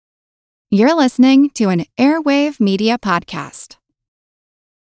You're listening to an Airwave Media Podcast.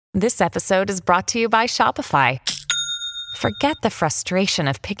 This episode is brought to you by Shopify. Forget the frustration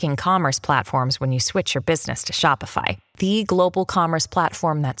of picking commerce platforms when you switch your business to Shopify, the global commerce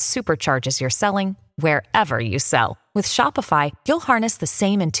platform that supercharges your selling wherever you sell. With Shopify, you'll harness the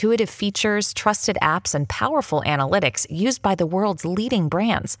same intuitive features, trusted apps, and powerful analytics used by the world's leading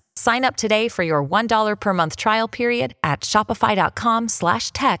brands. Sign up today for your $1 per month trial period at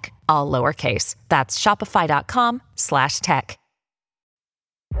shopify.com/tech, all lowercase. That's shopify.com/tech.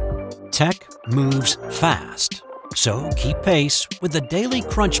 Tech moves fast, so keep pace with the Daily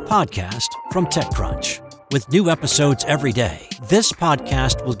Crunch podcast from TechCrunch. With new episodes every day, this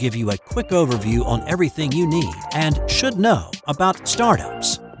podcast will give you a quick overview on everything you need and should know about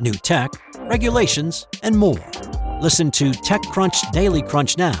startups, new tech, regulations, and more. Listen to TechCrunch Daily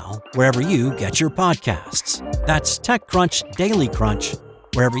Crunch now, wherever you get your podcasts. That's TechCrunch Daily Crunch,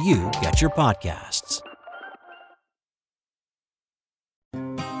 wherever you get your podcasts.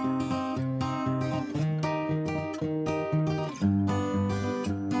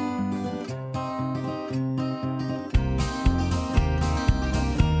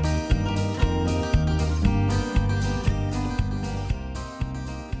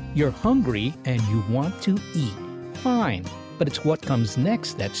 You're hungry and you want to eat. Fine, but it's what comes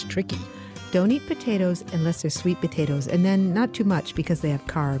next that's tricky. Don't eat potatoes unless they're sweet potatoes, and then not too much because they have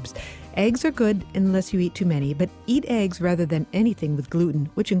carbs. Eggs are good unless you eat too many, but eat eggs rather than anything with gluten,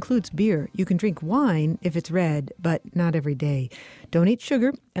 which includes beer. You can drink wine if it's red, but not every day. Don't eat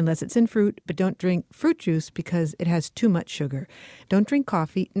sugar unless it's in fruit, but don't drink fruit juice because it has too much sugar. Don't drink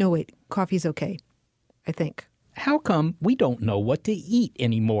coffee. No, wait, coffee's okay, I think. How come we don't know what to eat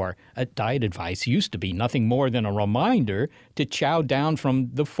anymore? Diet advice used to be nothing more than a reminder to chow down from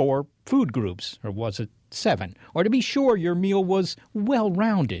the 4 food groups, or was it 7? Or to be sure your meal was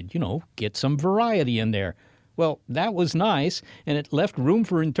well-rounded, get some variety in there. Well, that was nice, and it left room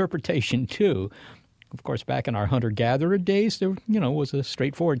for interpretation, too. Of course, back in our hunter-gatherer days, there, was a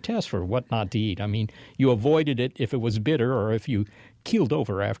straightforward test for what not to eat. I mean, you avoided it if it was bitter or if you keeled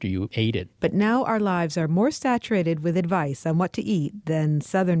over after you ate it. But now our lives are more saturated with advice on what to eat than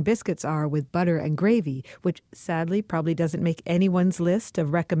Southern biscuits are with butter and gravy, which sadly probably doesn't make anyone's list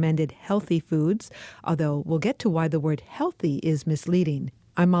of recommended healthy foods, although we'll get to why the word healthy is misleading.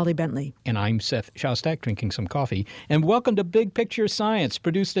 I'm Molly Bentley. And I'm Seth Shostak, drinking some coffee. And welcome to Big Picture Science,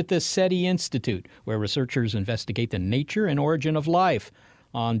 produced at the SETI Institute, where researchers investigate the nature and origin of life.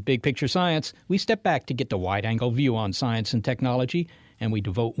 On Big Picture Science, we step back to get the wide-angle view on science and technology, and we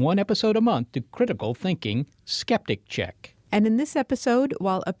devote one episode a month to critical thinking, Skeptic Check. And in this episode,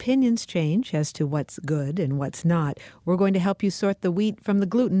 while opinions change as to what's good and what's not, we're going to help you sort the wheat from the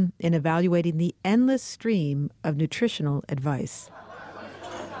gluten in evaluating the endless stream of nutritional advice.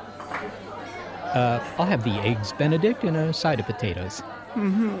 I'll have the eggs Benedict and a side of potatoes.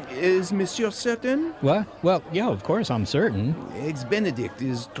 Is Monsieur certain? What? Well, yeah, of course, I'm certain. Eggs Benedict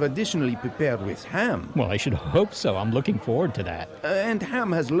is traditionally prepared with ham. Well, I should hope so. I'm looking forward to that. And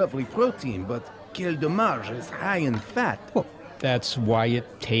ham has lovely protein, but kale de marge is high in fat. Well, that's why it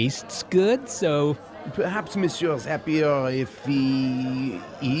tastes good, so... Perhaps Monsieur's happier if he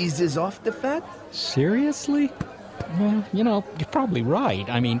eases off the fat? Seriously? Well, you're probably right.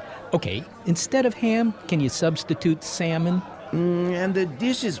 I mean, okay, instead of ham, can you substitute salmon? And the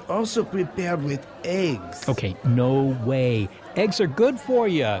dish is also prepared with eggs. Okay, no way. Eggs are good for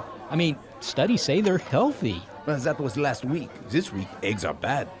you. I mean, studies say they're healthy. Well, that was last week. This week, eggs are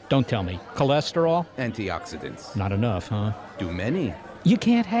bad. Don't tell me. Cholesterol? Antioxidants. Not enough, huh? Too many. You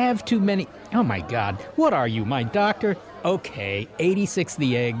can't have too many. Oh, my God. What are you, my doctor? Okay, 86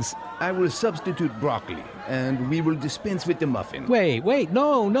 the eggs. I will substitute broccoli, and we will dispense with the muffin. Wait,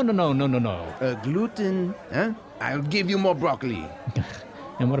 no. Gluten, huh? I'll give you more broccoli.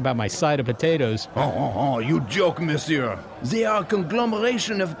 And what about my side of potatoes? Oh, you joke, monsieur. They are a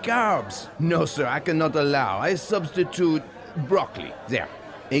conglomeration of carbs. No, sir, I cannot allow. I substitute broccoli. There.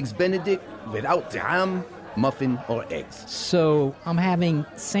 Eggs Benedict without the ham, muffin, or eggs. So I'm having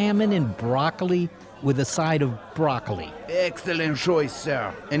salmon and broccoli with a side of broccoli. Excellent choice,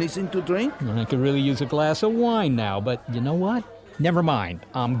 sir. Anything to drink? I could really use a glass of wine now, but you know what? Never mind.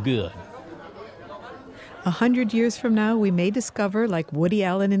 I'm good. 100 years from now, we may discover, like Woody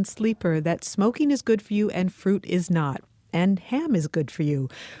Allen in Sleeper, that smoking is good for you and fruit is not. And ham is good for you.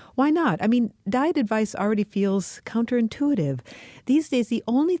 Why not? I mean, diet advice already feels counterintuitive. These days, the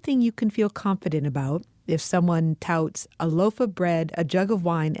only thing you can feel confident about, if someone touts a loaf of bread, a jug of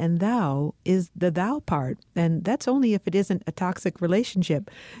wine, and thou, is the thou part. And that's only if it isn't a toxic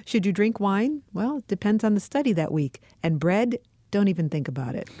relationship. Should you drink wine? Well, it depends on the study that week. And bread, don't even think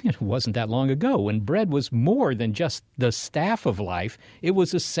about it. It wasn't that long ago when bread was more than just the staff of life. It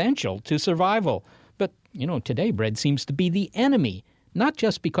was essential to survival. But, today bread seems to be the enemy, not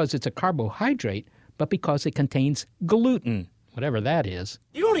just because it's a carbohydrate, but because it contains gluten, whatever that is.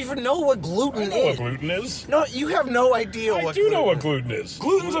 You don't even know what gluten is. I know what gluten is. No, you have no idea what I do know what gluten is.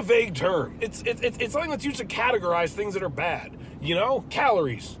 Gluten's a vague term. It's something that's used to categorize things that are bad.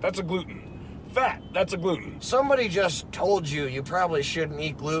 Calories, that's a gluten. Fat, that's a gluten. Somebody just told you probably shouldn't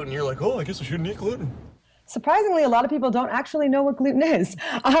eat gluten. You're like, oh, I guess I shouldn't eat gluten. Surprisingly, a lot of people don't actually know what gluten is.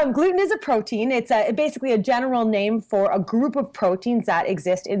 Gluten is a protein. It's basically a general name for a group of proteins that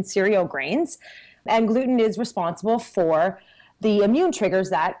exist in cereal grains. And gluten is responsible for the immune triggers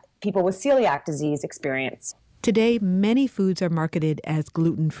that people with celiac disease experience. Today, many foods are marketed as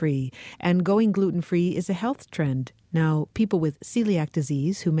gluten-free, and going gluten-free is a health trend. Now, people with celiac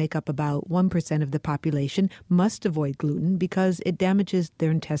disease, who make up about 1% of the population, must avoid gluten because it damages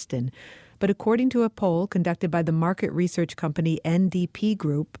their intestine. But according to a poll conducted by the market research company NDP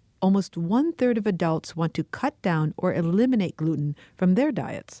Group, almost 1/3 of adults want to cut down or eliminate gluten from their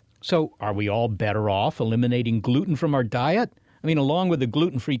diets. So are we all better off eliminating gluten from our diet? I mean, along with the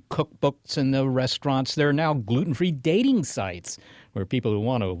gluten-free cookbooks and the restaurants, there are now gluten-free dating sites where people who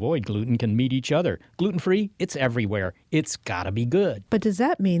want to avoid gluten can meet each other. Gluten-free, it's everywhere. It's got to be good. But does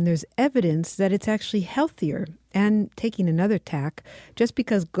that mean there's evidence that it's actually healthier? And taking another tack, just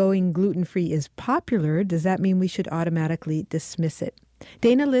because going gluten-free is popular, does that mean we should automatically dismiss it?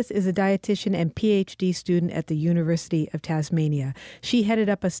 Dana Liss is a dietitian and PhD student at the University of Tasmania. She headed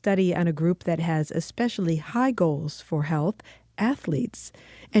up a study on a group that has especially high goals for health, athletes.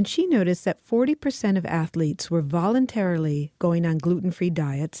 And she noticed that 40% of athletes were voluntarily going on gluten-free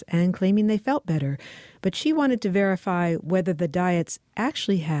diets and claiming they felt better. But she wanted to verify whether the diets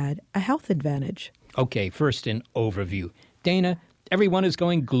actually had a health advantage. Okay, first an overview. Dana, everyone is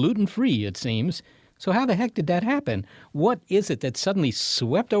going gluten-free, it seems. So how the heck did that happen? What is it that suddenly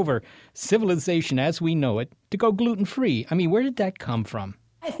swept over civilization as we know it to go gluten-free? I mean, where did that come from?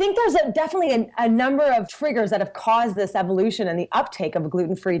 I think there's definitely a number of triggers that have caused this evolution and the uptake of a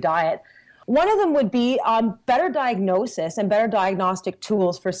gluten-free diet. One of them would be better diagnosis and better diagnostic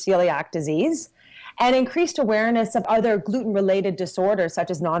tools for celiac disease, and increased awareness of other gluten-related disorders such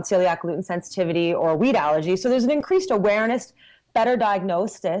as non-celiac gluten sensitivity or wheat allergy. So there's an increased awareness, better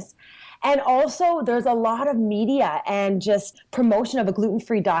diagnosis, and also there's a lot of media and just promotion of a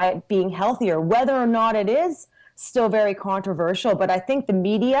gluten-free diet being healthier. Whether or not it is still very controversial, but I think the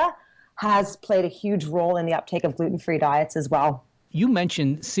media has played a huge role in the uptake of gluten-free diets as well. You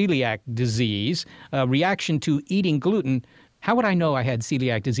mentioned celiac disease, reaction to eating gluten. How would I know I had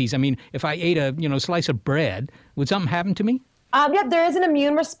celiac disease? I mean, if I ate a slice of bread, would something happen to me? Yeah, there is an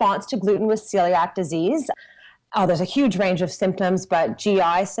immune response to gluten with celiac disease. There's a huge range of symptoms, but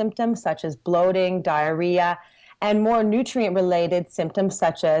GI symptoms such as bloating, diarrhea, and more nutrient-related symptoms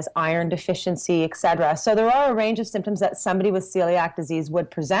such as iron deficiency, etc. So there are a range of symptoms that somebody with celiac disease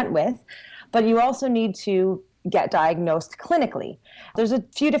would present with, but you also need to get diagnosed clinically. There's a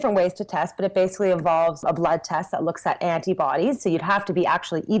few different ways to test, but it basically involves a blood test that looks at antibodies. So you'd have to be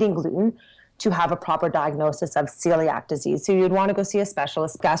actually eating gluten to have a proper diagnosis of celiac disease. So you'd want to go see a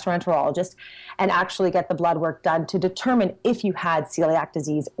specialist, gastroenterologist, and actually get the blood work done to determine if you had celiac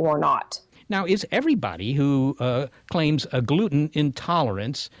disease or not. Now, is everybody who claims a gluten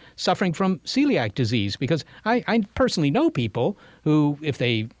intolerance suffering from celiac disease? Because I personally know people who, if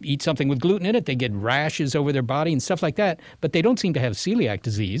they eat something with gluten in it, they get rashes over their body and stuff like that, but they don't seem to have celiac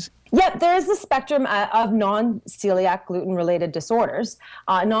disease. Yeah, there is a spectrum of non-celiac gluten-related disorders.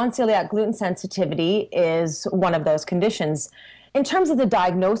 Non-celiac gluten sensitivity is one of those conditions. In terms of the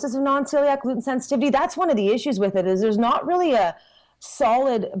diagnosis of non-celiac gluten sensitivity, that's one of the issues with it, is there's not really a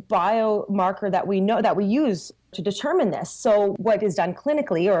solid biomarker that we know that we use to determine this. So what is done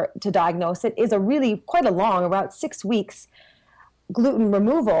clinically or to diagnose it is a really quite a long, about 6 weeks, gluten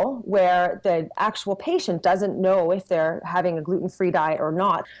removal where the actual patient doesn't know if they're having a gluten-free diet or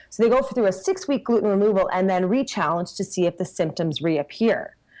not. So they go through a 6-week gluten removal and then re-challenge to see if the symptoms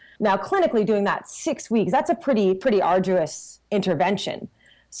reappear. Now, clinically doing that 6 weeks, that's a pretty arduous intervention.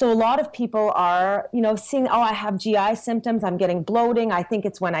 So a lot of people are, seeing, I have GI symptoms, I'm getting bloating, I think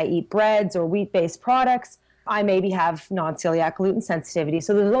it's when I eat breads or wheat-based products. I maybe have non-celiac gluten sensitivity.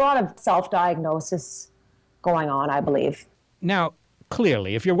 So there's a lot of self-diagnosis going on, I believe. Now,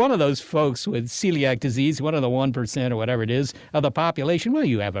 clearly, if you're one of those folks with celiac disease, one of the 1% or whatever it is of the population, well,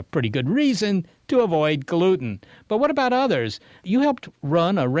 you have a pretty good reason to avoid gluten. But what about others? You helped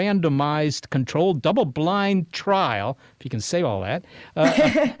run a randomized, controlled, double-blind trial, if you can say all that.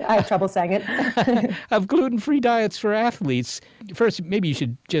 I have trouble saying it. Of gluten-free diets for athletes. First, maybe you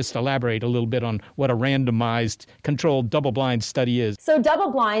should just elaborate a little bit on what a randomized, controlled, double-blind study is. So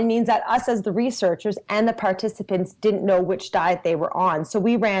double-blind means that us as the researchers and the participants didn't know which diet they were on. So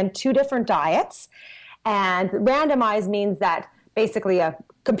we ran 2 different diets. And randomized means that basically a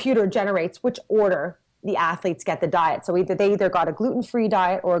computer generates which order the athletes get the diet. So they either got a gluten-free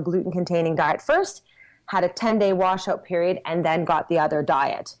diet or a gluten-containing diet first, had a 10-day washout period, and then got the other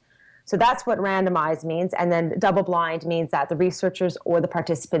diet. So that's what randomized means. And then double-blind means that the researchers or the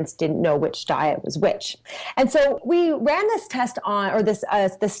participants didn't know which diet was which. And so we ran this test on, or this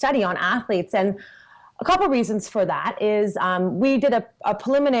study on athletes, and a couple of reasons for that is we did a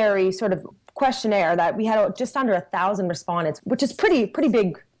preliminary sort of questionnaire that we had just under 1,000 respondents, which is pretty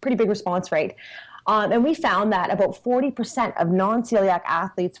big response rate. And we found that about 40% of non-celiac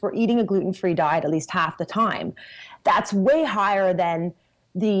athletes were eating a gluten-free diet at least half the time. That's way higher than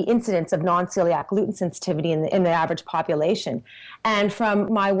the incidence of non-celiac gluten sensitivity in the average population. And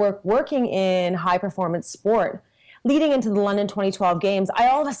from my work working in high-performance sport, leading into the London 2012 games, I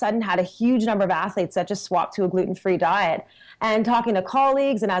all of a sudden had a huge number of athletes that just swapped to a gluten-free diet. And talking to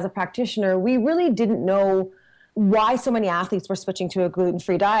colleagues and as a practitioner, we really didn't know why so many athletes were switching to a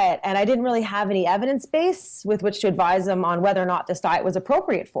gluten-free diet. And I didn't really have any evidence base with which to advise them on whether or not this diet was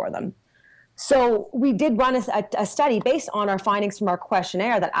appropriate for them. So we did run a study based on our findings from our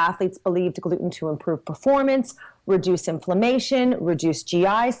questionnaire that athletes believed gluten to improve performance, reduce inflammation, reduce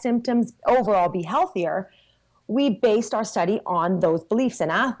GI symptoms, overall be healthier. We based our study on those beliefs in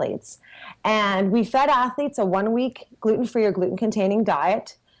athletes. And we fed athletes a 1-week gluten-free or gluten-containing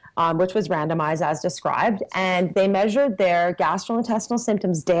diet, which was randomized as described. And they measured their gastrointestinal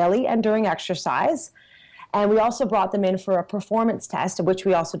symptoms daily and during exercise. And we also brought them in for a performance test, which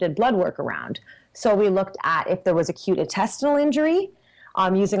we also did blood work around. So we looked at if there was acute intestinal injury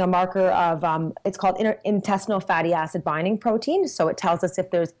using a marker of, it's called intestinal fatty acid binding protein. So it tells us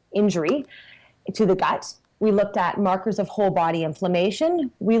if there's injury to the gut. We looked at markers of whole body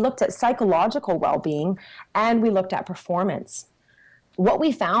inflammation. We looked at psychological well-being, and we looked at performance. What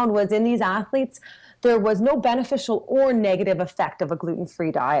we found was in these athletes, there was no beneficial or negative effect of a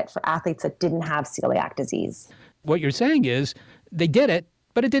gluten-free diet for athletes that didn't have celiac disease. What you're saying is they did it,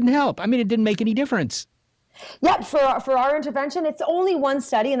 but it didn't help. I mean, it didn't make any difference. Yeah, for our intervention, it's only one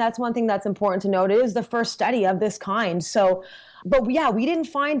study, and that's one thing that's important to note. It is the first study of this kind. So, but yeah, we didn't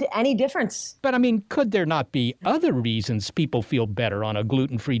find any difference. But I mean, could there not be other reasons people feel better on a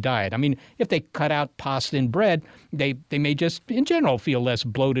gluten-free diet? I mean, if they cut out pasta and bread, they may just, in general, feel less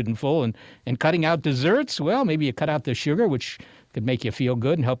bloated and full. And cutting out desserts, well, maybe you cut out the sugar, which could make you feel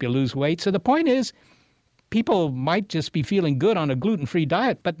good and help you lose weight. So the point is, people might just be feeling good on a gluten-free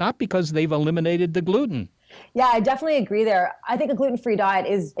diet, but not because they've eliminated the gluten. Yeah, I definitely agree there. I think a gluten-free diet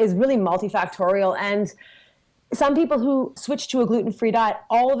is really multifactorial, and some people who switch to a gluten-free diet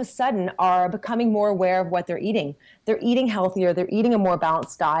all of a sudden are becoming more aware of what they're eating. They're eating healthier, they're eating a more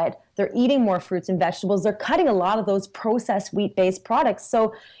balanced diet, they're eating more fruits and vegetables, they're cutting a lot of those processed wheat-based products.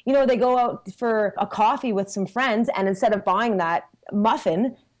 So, they go out for a coffee with some friends, and instead of buying that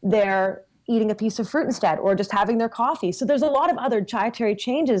muffin, they're eating a piece of fruit instead, or just having their coffee. So there's a lot of other dietary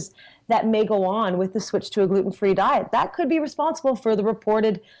changes that may go on with the switch to a gluten-free diet. That could be responsible for the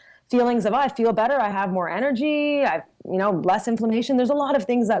reported feelings of, I feel better, I have more energy, I've, less inflammation. There's a lot of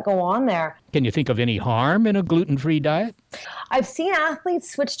things that go on there. Can you think of any harm in a gluten-free diet? I've seen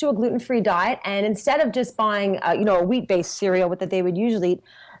athletes switch to a gluten-free diet, and instead of just buying, a wheat-based cereal that they would usually eat,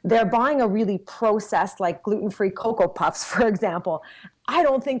 they're buying a really processed, like gluten-free Cocoa Puffs, for example. I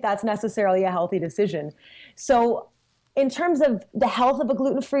don't think that's necessarily a healthy decision. So in terms of the health of a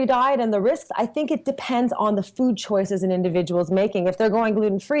gluten-free diet and the risks, I think it depends on the food choices an individual's making. If they're going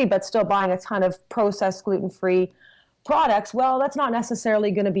gluten-free but still buying a ton of processed gluten-free products, well, that's not necessarily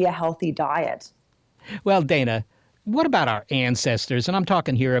going to be a healthy diet. Well, Dana, what about our ancestors? And I'm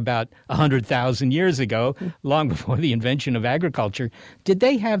talking here about 100,000 years ago, long before the invention of agriculture. Did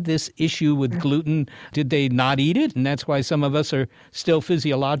they have this issue with gluten? Did they not eat it? And that's why some of us are still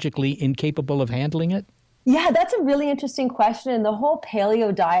physiologically incapable of handling it? Yeah, that's a really interesting question. And the whole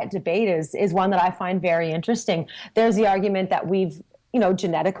paleo diet debate is one that I find very interesting. There's the argument that we've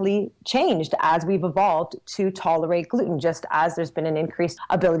genetically changed as we've evolved to tolerate gluten, just as there's been an increased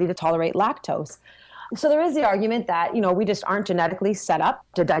ability to tolerate lactose. So there is the argument that, we just aren't genetically set up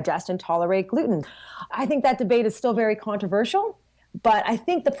to digest and tolerate gluten. I think that debate is still very controversial. But I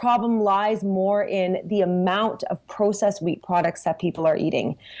think the problem lies more in the amount of processed wheat products that people are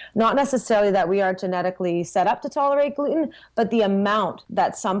eating. Not necessarily that we are genetically set up to tolerate gluten, but the amount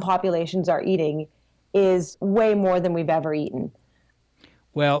that some populations are eating is way more than we've ever eaten.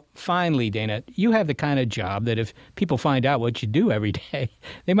 Well, finally, Dana, you have the kind of job that if people find out what you do every day,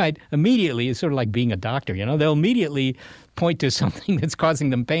 they might immediately, it's sort of like being a doctor, they'll immediately point to something that's causing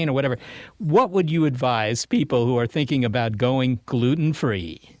them pain or whatever. What would you advise people who are thinking about going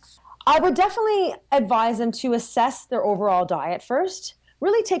gluten-free? I would definitely advise them to assess their overall diet first.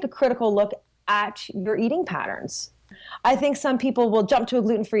 Really take a critical look at your eating patterns. I think some people will jump to a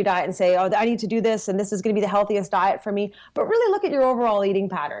gluten-free diet and say, I need to do this, and this is going to be the healthiest diet for me. But really look at your overall eating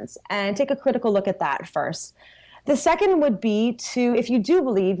patterns and take a critical look at that first. The second would be to, if you do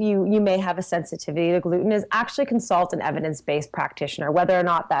believe you may have a sensitivity to gluten, is actually consult an evidence-based practitioner, whether or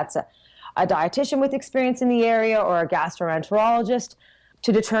not that's a dietitian with experience in the area or a gastroenterologist,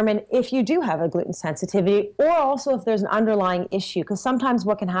 to determine if you do have a gluten sensitivity, or also if there's an underlying issue. Because sometimes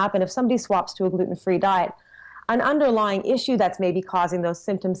what can happen if somebody swaps to a gluten-free diet, an underlying issue that's maybe causing those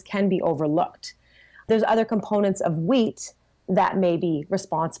symptoms can be overlooked. There's other components of wheat that may be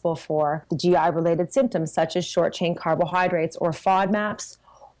responsible for the GI-related symptoms, such as short-chain carbohydrates or FODMAPs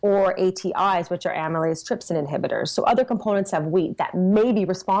or ATIs, which are amylase trypsin inhibitors. So other components of wheat that may be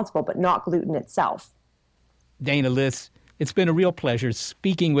responsible, but not gluten itself. Dana Liss, it's been a real pleasure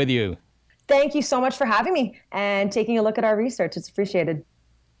speaking with you. Thank you so much for having me and taking a look at our research. It's appreciated.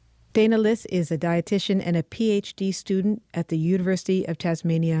 Dana Liss is a dietitian and a PhD student at the University of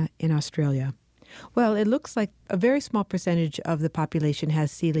Tasmania in Australia. Well, it looks like a very small percentage of the population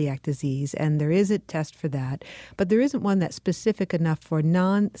has celiac disease, and there is a test for that, but there isn't one that's specific enough for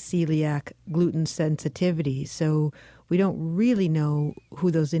non-celiac gluten sensitivity, so we don't really know who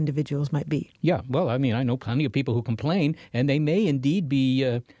those individuals might be. Yeah, well, I know plenty of people who complain, and they may indeed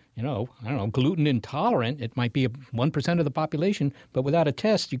be gluten intolerant. It might be 1% of the population, but without a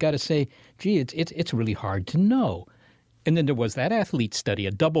test, you got to say, gee, it's really hard to know. And then there was that athlete study,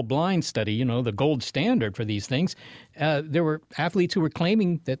 a double-blind study, the gold standard for these things. There were athletes who were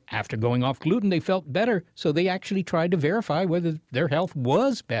claiming that after going off gluten, they felt better. So they actually tried to verify whether their health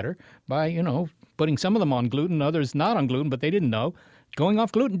was better by, putting some of them on gluten, others not on gluten, but they didn't know. Going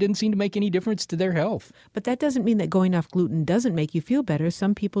off gluten didn't seem to make any difference to their health. But that doesn't mean that going off gluten doesn't make you feel better.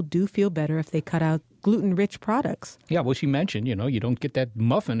 Some people do feel better if they cut out gluten-rich products. Yeah, well, she mentioned, you don't get that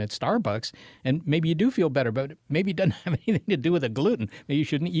muffin at Starbucks, and maybe you do feel better, but maybe it doesn't have anything to do with the gluten. Maybe you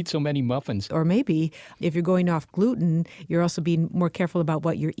shouldn't eat so many muffins. Or maybe if you're going off gluten, you're also being more careful about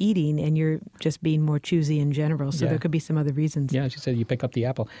what you're eating, and you're just being more choosy in general. So there could be some other reasons. Yeah, she said you pick up the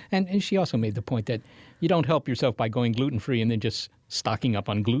apple. And she also made the point that you don't help yourself by going gluten-free and then just stocking up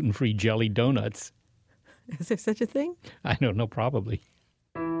on gluten-free jelly donuts. Is there such a thing? I don't know, probably.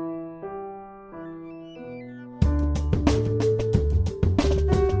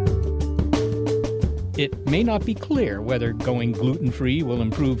 It may not be clear whether going gluten-free will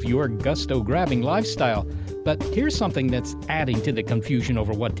improve your gusto-grabbing lifestyle, but here's something that's adding to the confusion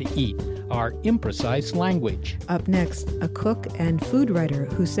over what to eat, our imprecise language. Up next, a cook and food writer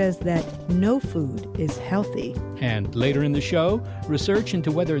who says that no food is healthy. And later in the show, research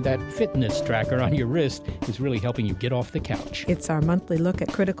into whether that fitness tracker on your wrist is really helping you get off the couch. It's our monthly look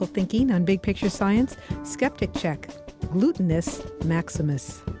at critical thinking on Big Picture Science. Skeptic Check, Glutenous,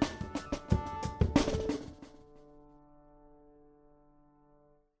 Maximus.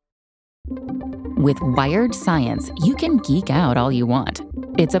 With Wired Science, you can geek out all you want.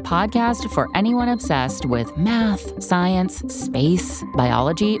 It's a podcast for anyone obsessed with math, science, space,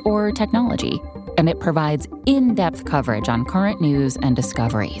 biology, or technology. And it provides in-depth coverage on current news and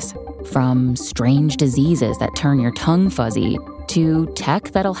discoveries. From strange diseases that turn your tongue fuzzy to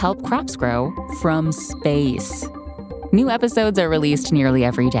tech that'll help crops grow from space. New episodes are released nearly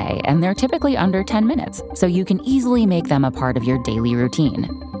every day, and they're typically under 10 minutes, so you can easily make them a part of your daily routine.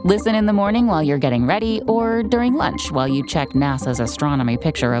 Listen in the morning while you're getting ready or during lunch while you check NASA's astronomy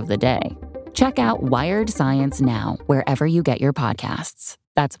picture of the day. Check out Wired Science now, wherever you get your podcasts.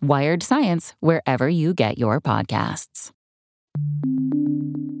 That's Wired Science, wherever you get your podcasts.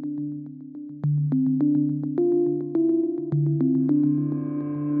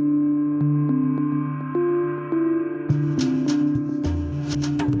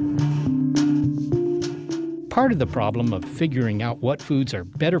 Part of the problem of figuring out what foods are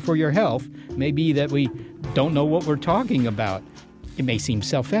better for your health may be that we don't know what we're talking about. It may seem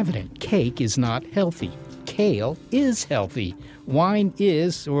self-evident. Cake is not healthy. Kale is healthy. Wine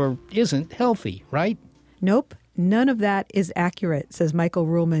is or isn't healthy, right? Nope, none of that is accurate, says Michael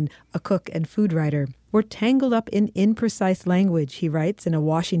Ruhlman, a cook and food writer. We're tangled up in imprecise language, he writes in a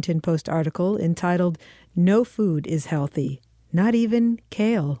Washington Post article entitled, "No Food is Healthy, Not Even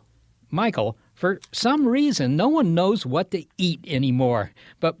Kale." Michael, for some reason, no one knows what to eat anymore.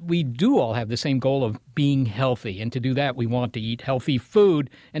 But we do all have the same goal of being healthy. And to do that, we want to eat healthy food.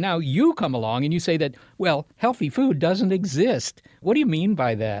 And now you come along and you say that, well, healthy food doesn't exist. What do you mean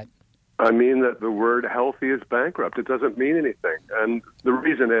by that? I mean that the word healthy is bankrupt. It doesn't mean anything. And the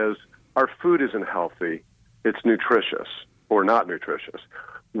reason is our food isn't healthy. It's nutritious or not nutritious.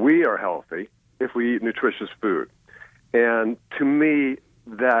 We are healthy if we eat nutritious food. And to me,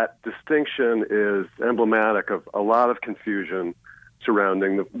 that distinction is emblematic of a lot of confusion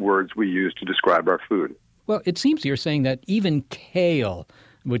surrounding the words we use to describe our food. Well, it seems you're saying that even kale,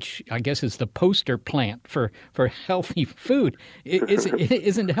 which I guess is the poster plant for healthy food,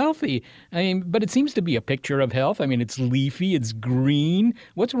 isn't healthy. I mean, but it seems to be a picture of health. I mean, it's leafy, it's green.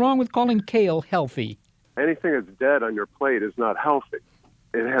 What's wrong with calling kale healthy? Anything that's dead on your plate is not healthy.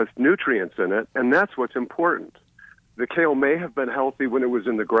 It has nutrients in it, and that's what's important. The kale may have been healthy when it was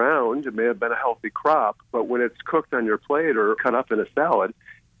in the ground. It may have been a healthy crop, but when it's cooked on your plate or cut up in a salad,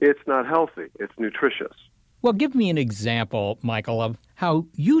 it's not healthy. It's nutritious. Well, give me an example, Michael, of how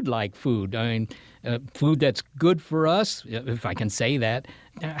you'd like food. I mean, food that's good for us, if I can say that,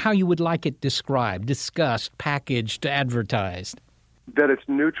 how you would like it described, discussed, packaged, advertised. That it's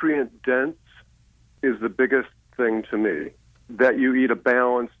nutrient-dense is the biggest thing to me. That you eat a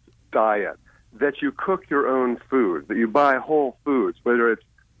balanced diet. That you cook your own food, that you buy whole foods, whether it's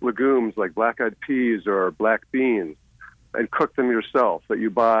legumes like black-eyed peas or black beans, and cook them yourself, that you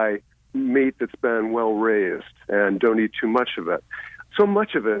buy meat that's been well-raised and don't eat too much of it. So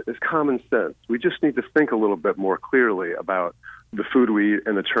much of it is common sense. We just need to think a little bit more clearly about the food we eat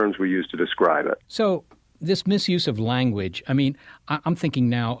and the terms we use to describe it. So this misuse of language, I mean, I'm thinking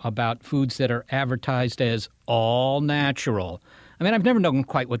now about foods that are advertised as all natural. I mean, I've never known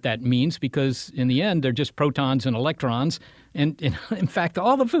quite what that means because in the end, they're just protons and electrons. And in fact,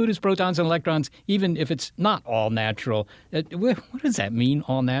 all the food is protons and electrons, even if it's not all natural. What does that mean,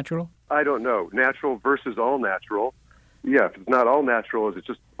 all natural? I don't know. Natural versus all natural. Yeah, if it's not all natural, is it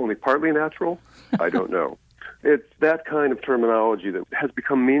just only partly natural? I don't know. It's that kind of terminology that has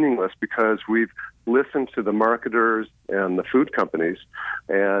become meaningless because we've listened to the marketers and the food companies,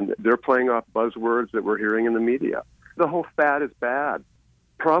 and they're playing off buzzwords that we're hearing in the media. The whole fat is bad.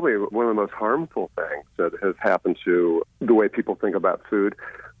 Probably one of the most harmful things that has happened to the way people think about food.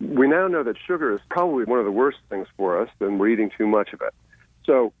 We now know that sugar is probably one of the worst things for us, and we're eating too much of it.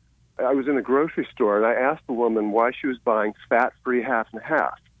 So I was in a grocery store, and I asked the woman why she was buying fat-free half and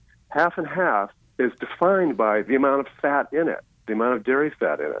half. Half and half is defined by the amount of fat in it, the amount of dairy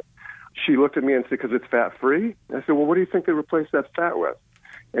fat in it. She looked at me and said, because it's fat-free? I said, well, what do you think they replace that fat with?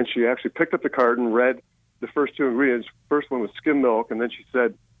 And she actually picked up the carton, read the first two ingredients. First one was skim milk, and then she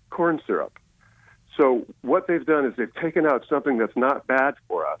said corn syrup. So what they've done is they've taken out something that's not bad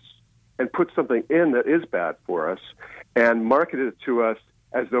for us and put something in that is bad for us and marketed it to us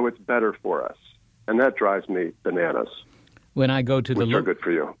as though it's better for us. And that drives me bananas. When I go to which are good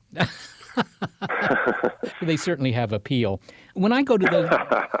for you. They certainly have appeal. When I go to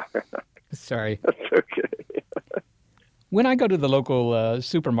the... Sorry. That's okay. When I go to the local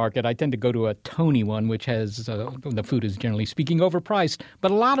supermarket, I tend to go to a Tony one, which has, the food is generally speaking overpriced,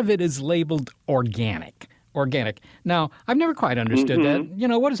 but a lot of it is labeled organic. Organic. Now, I've never quite understood that. You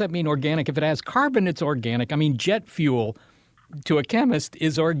know, what does that mean, organic? If it has carbon, it's organic. I mean, jet fuel to a chemist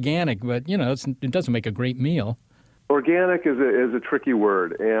is organic, but, you know, it doesn't make a great meal. Organic is a tricky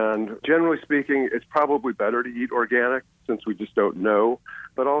word, and generally speaking, it's probably better to eat organic since we just don't know.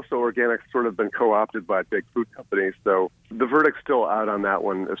 But also organic's sort of been co-opted by big food companies, so the verdict's still out on that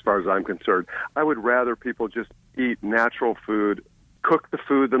one as far as I'm concerned. I would rather people just eat natural food, cook the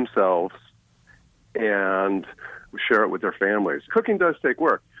food themselves, and share it with their families. Cooking does take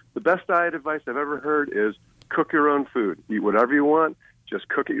work. The best diet advice I've ever heard is cook your own food. Eat whatever you want, just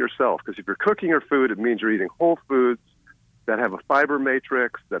cook it yourself. Because if you're cooking your food, it means you're eating whole foods that have a fiber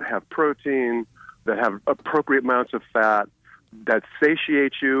matrix, that have protein, that have appropriate amounts of fat, that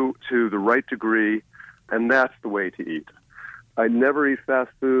satiate you to the right degree, and that's the way to eat. I never eat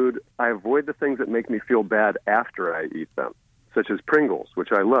fast food. I avoid the things that make me feel bad after I eat them, such as Pringles,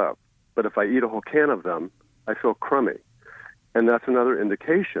 which I love. But if I eat a whole can of them, I feel crummy. And that's another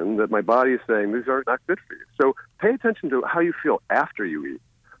indication that my body is saying these are not good for you. So pay attention to how you feel after you eat.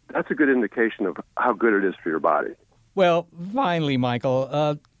 That's a good indication of how good it is for your body. Well, finally,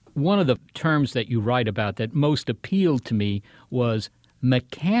 Michael, one of the terms that you write about that most appealed to me was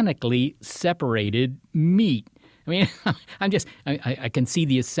mechanically separated meat. I mean, I can see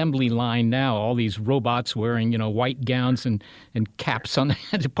the assembly line now, all these robots wearing, white gowns and caps on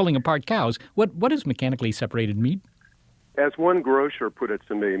pulling apart cows. What is mechanically separated meat? As one grocer put it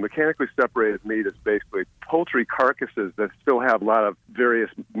to me, mechanically separated meat is basically poultry carcasses that still have a lot of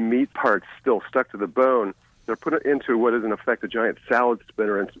various meat parts still stuck to the bone. They're put into what is in effect a giant salad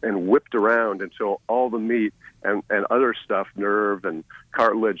spinner and whipped around until all the meat and other stuff, nerve and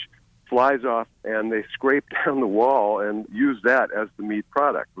cartilage, flies off, and they scrape down the wall and use that as the meat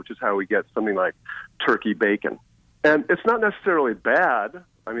product, which is how we get something like turkey bacon. And it's not necessarily bad.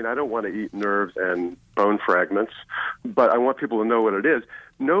 I mean, I don't want to eat nerves and bone fragments, but I want people to know what it is.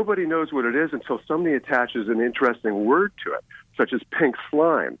 Nobody knows what it is until somebody attaches an interesting word to it, such as pink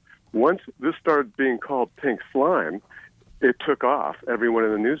slime. Once this started being called pink slime, it took off. Everyone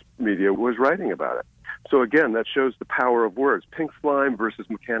in the news media was writing about it. So again, that shows the power of words. Pink slime versus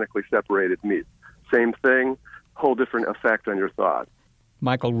mechanically separated meat. Same thing, whole different effect on your thought.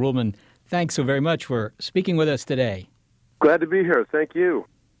 Michael Ruhlman, thanks so very much for speaking with us today. Glad to be here. Thank you.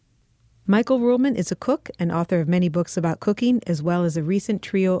 Michael Ruhlman is a cook and author of many books about cooking, as well as a recent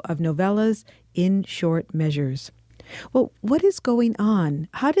trio of novellas, In Short Measures. Well, what is going on?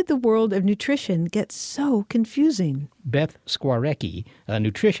 How did the world of nutrition get so confusing? Beth Skwarecki, a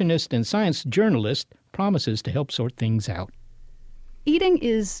nutritionist and science journalist, promises to help sort things out. Eating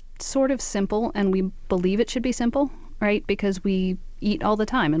is sort of simple, and we believe it should be simple, right? Because we eat all the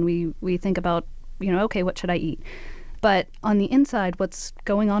time, and we think about, okay, what should I eat? But on the inside, what's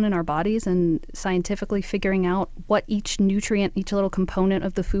going on in our bodies and scientifically figuring out what each nutrient, each little component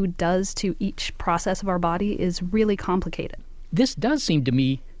of the food does to each process of our body is really complicated. This does seem to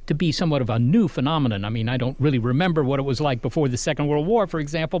me to be somewhat of a new phenomenon. I mean, I don't really remember what it was like before the Second World War, for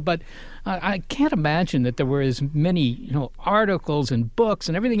example, but I can't imagine that there were as many, articles and books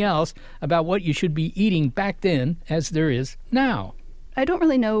and everything else about what you should be eating back then as there is now. I don't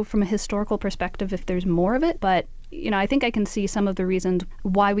really know from a historical perspective if there's more of it, but I think I can see some of the reasons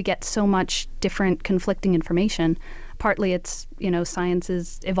why we get so much different conflicting information. Partly it's, science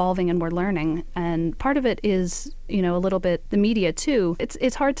is evolving and we're learning. And part of it is, a little bit the media too.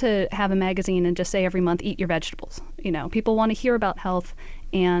 It's hard to have a magazine and just say every month, eat your vegetables. People want to hear about health,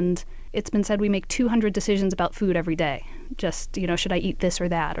 and it's been said we make 200 decisions about food every day. Just, should I eat this or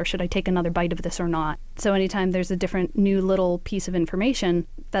that, or should I take another bite of this or not? So anytime there's a different new little piece of information,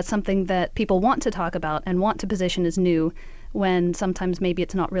 that's something that people want to talk about and want to position as new, when sometimes maybe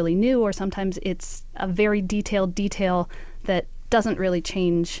it's not really new, or sometimes it's a very detailed detail that doesn't really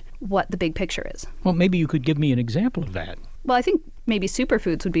change what the big picture is. Well, maybe you could give me an example of that. Well, I think maybe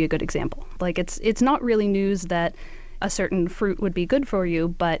superfoods would be a good example. Like it's not really news that a certain fruit would be good for you,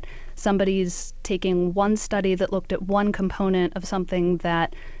 but somebody's taking one study that looked at one component of something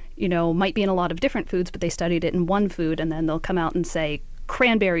that, might be in a lot of different foods, but they studied it in one food, and then they'll come out and say,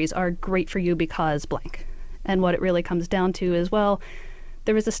 cranberries are great for you because blank. And what it really comes down to is, well,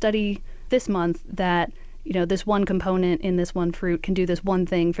 there was a study this month that, this one component in this one fruit can do this one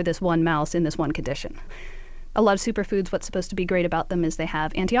thing for this one mouse in this one condition. A lot of superfoods, what's supposed to be great about them is they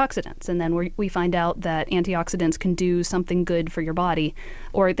have antioxidants. And then we find out that antioxidants can do something good for your body,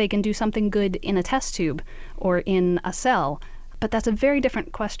 or they can do something good in a test tube or in a cell. But that's a very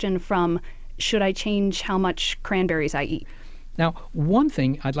different question from, should I change how much cranberries I eat? Now, one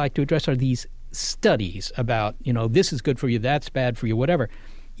thing I'd like to address are these studies about, this is good for you, that's bad for you, whatever.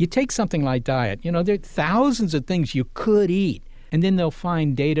 You take something like diet, there are thousands of things you could eat. And then they'll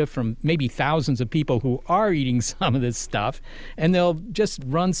find data from maybe thousands of people who are eating some of this stuff, and they'll just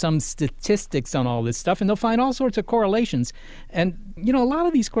run some statistics on all this stuff, and they'll find all sorts of correlations. And, a lot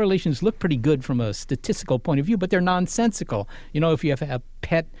of these correlations look pretty good from a statistical point of view, but they're nonsensical. If you have a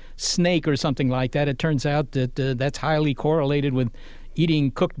pet snake or something like that, it turns out that that's highly correlated with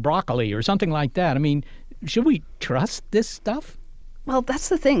eating cooked broccoli or something like that. I mean, should we trust this stuff? Well, that's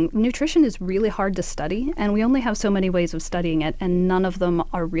the thing. Nutrition is really hard to study, and we only have so many ways of studying it, and none of them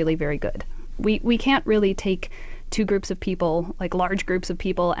are really very good. We can't really take two groups of people, like large groups of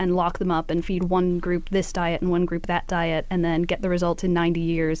people, and lock them up and feed one group this diet and one group that diet, and then get the results in 90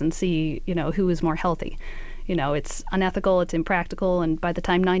 years and see, who is more healthy. It's unethical, it's impractical, and by the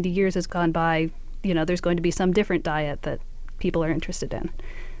time 90 years has gone by, there's going to be some different diet that people are interested in.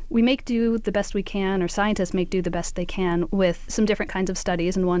 We make do the best we can, or scientists make do the best they can with some different kinds of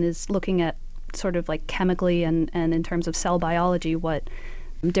studies, and one is looking at sort of like chemically and in terms of cell biology what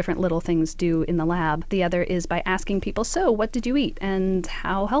different little things do in the lab. The other is by asking people, so what did you eat and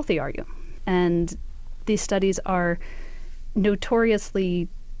how healthy are you? And these studies are notoriously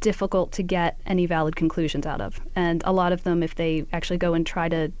difficult to get any valid conclusions out of. And a lot of them, if they actually go and try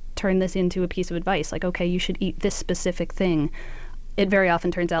to turn this into a piece of advice, like, okay, you should eat this specific thing, it very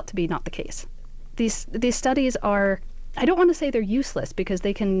often turns out to be not the case. These studies are, I don't want to say they're useless because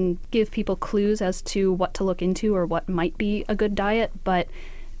they can give people clues as to what to look into or what might be a good diet, but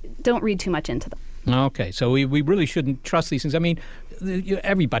don't read too much into them. Okay, so we really shouldn't trust these things. I mean,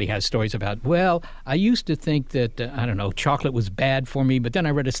 everybody has stories about, well, I used to think that, chocolate was bad for me, but then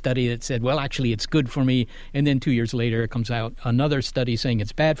I read a study that said, well, actually, it's good for me. And then 2 years later, it comes out another study saying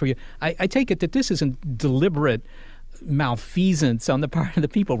it's bad for you. I take it that this isn't deliberate malfeasance on the part of the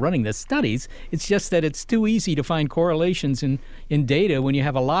people running the studies. It's just that it's too easy to find correlations in data when you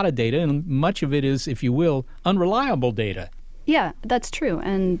have a lot of data, and much of it is, if you will, unreliable data. Yeah, that's true.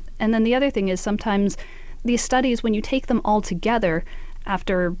 And then the other thing is sometimes these studies, when you take them all together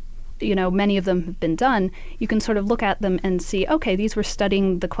after, many of them have been done, you can sort of look at them and see, okay, these were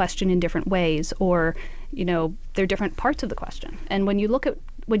studying the question in different ways, or, they're different parts of the question. And when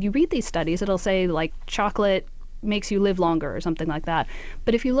you read these studies, it'll say like chocolate makes you live longer or something like that.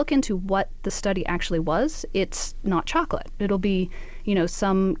 But if you look into what the study actually was, it's not chocolate. It'll be,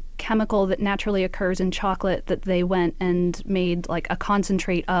 some chemical that naturally occurs in chocolate that they went and made like a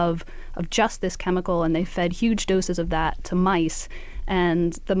concentrate of just this chemical, and they fed huge doses of that to mice,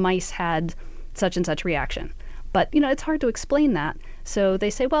 and the mice had such and such reaction. But, it's hard to explain that. So they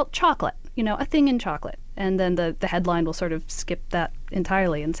say, well, chocolate, a thing in chocolate. And then the headline will sort of skip that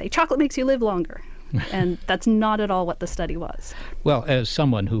entirely and say, chocolate makes you live longer. And that's not at all what the study was. Well, as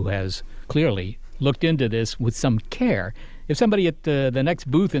someone who has clearly looked into this with some care, if somebody at the next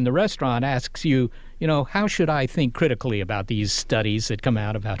booth in the restaurant asks you, how should I think critically about these studies that come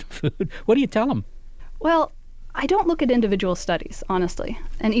out about food, what do you tell them? Well, I don't look at individual studies, honestly.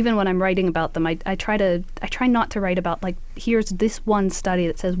 And even when I'm writing about them, I try not to write about, like, here's this one study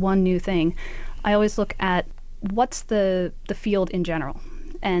that says one new thing. I always look at what's the field in general.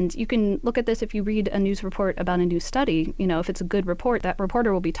 And you can look at this if you read a news report about a new study. If it's a good report, that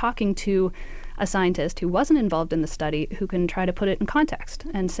reporter will be talking to a scientist who wasn't involved in the study, who can try to put it in context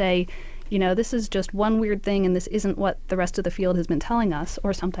and say, this is just one weird thing and this isn't what the rest of the field has been telling us.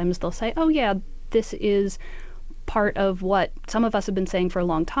 Or sometimes they'll say, oh yeah, this is part of what some of us have been saying for a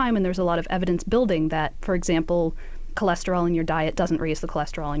long time, and there's a lot of evidence building that, for example, cholesterol in your diet doesn't raise the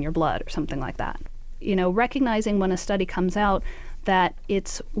cholesterol in your blood or something like that. Recognizing when a study comes out that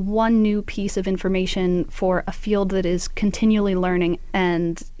it's one new piece of information for a field that is continually learning,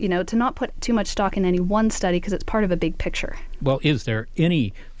 and, to not put too much stock in any one study because it's part of a big picture. Well, is there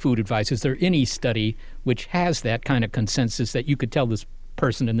any food advice? Is there any study which has that kind of consensus that you could tell this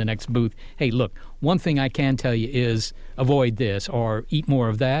person in the next booth, hey, look, one thing I can tell you is avoid this or eat more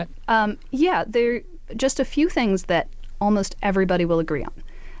of that? Yeah, there are just a few things that almost everybody will agree on.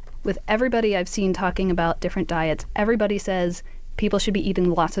 With everybody I've seen talking about different diets, everybody says people should be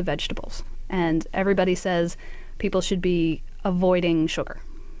eating lots of vegetables. And everybody says people should be avoiding sugar.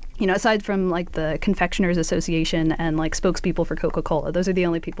 Aside from like the Confectioners Association and like spokespeople for Coca-Cola, those are the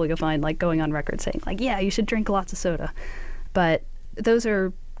only people you'll find like going on record saying like, yeah, you should drink lots of soda. But those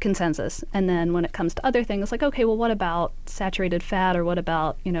are consensus. And then when it comes to other things, like, okay, well, what about saturated fat, or what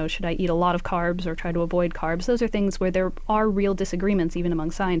about, should I eat a lot of carbs or try to avoid carbs? Those are things where there are real disagreements even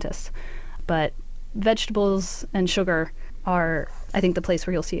among scientists. But vegetables and sugar are, I think, the place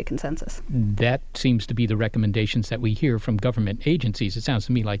where you'll see a consensus. That seems to be the recommendations that we hear from government agencies. It sounds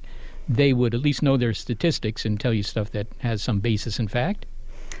to me like they would at least know their statistics and tell you stuff that has some basis in fact.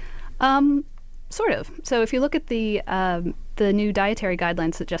 Sort of. So if you look at the new dietary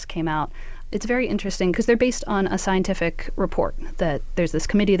guidelines that just came out, it's very interesting because they're based on a scientific report that there's this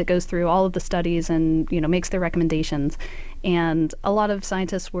committee that goes through all of the studies and, makes their recommendations. And a lot of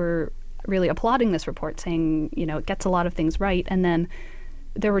scientists were really applauding this report, saying, it gets a lot of things right. And then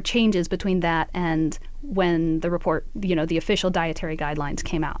there were changes between that and when the report, the official dietary guidelines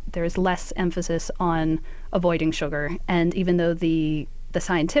came out. There was less emphasis on avoiding sugar. And even though the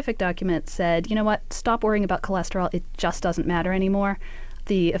scientific document said, you know what, stop worrying about cholesterol, it just doesn't matter anymore.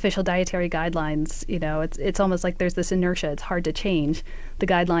 The official dietary guidelines, it's almost like there's this inertia. It's hard to change. The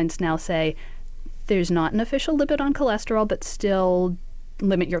guidelines now say there's not an official limit on cholesterol, but still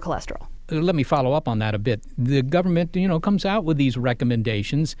limit your cholesterol. Let me follow up on that a bit. The government, comes out with these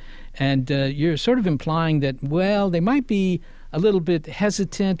recommendations, and you're sort of implying that, well, they might be a little bit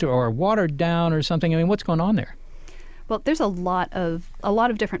hesitant or watered down or something. I mean, what's going on there? Well, there's a lot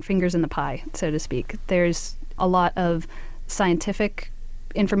of different fingers in the pie, so to speak. There's a lot of scientific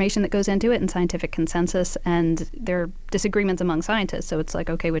information that goes into it and scientific consensus, and there are disagreements among scientists. So it's like,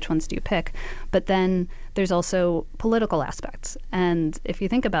 okay, which ones do you pick? But then there's also political aspects. And if you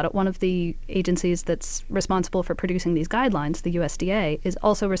think about it, one of the agencies that's responsible for producing these guidelines, the USDA, is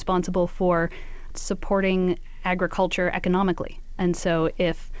also responsible for supporting agriculture economically. And so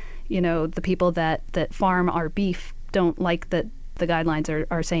if, the people that farm our beef don't like that the guidelines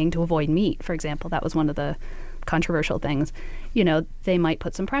are saying to avoid meat, for example, that was one of the controversial things, they might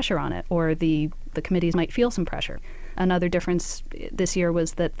put some pressure on it, or the committees might feel some pressure. Another difference this year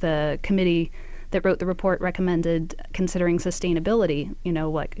was that the committee that wrote the report recommended considering sustainability.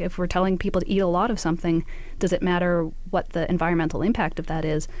 Like if we're telling people to eat a lot of something, does it matter what the environmental impact of that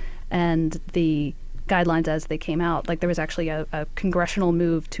is? And the guidelines as they came out, like there was actually a congressional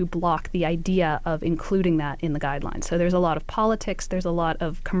move to block the idea of including that in the guidelines. So there's a lot of politics, there's a lot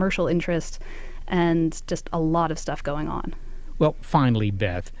of commercial interest, and just a lot of stuff going on. Well, finally,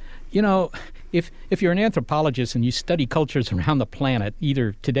 Beth, if you're an anthropologist and you study cultures around the planet,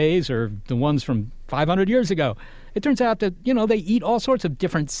 either today's or the ones from 500 years ago, it turns out that, they eat all sorts of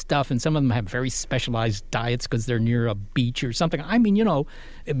different stuff, and some of them have very specialized diets because they're near a beach or something. I mean,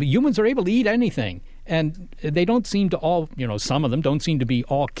 humans are able to eat anything. And they don't seem to all, some of them don't seem to be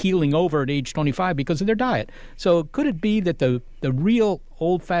all keeling over at age 25 because of their diet. So could it be that the real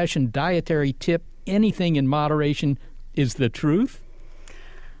old-fashioned dietary tip, anything in moderation, is the truth?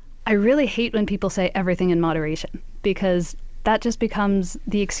 I really hate when people say everything in moderation, because that just becomes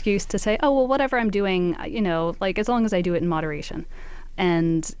the excuse to say, oh, well, whatever I'm doing, as long as I do it in moderation.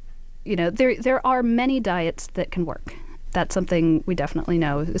 And, there are many diets that can work. That's something we definitely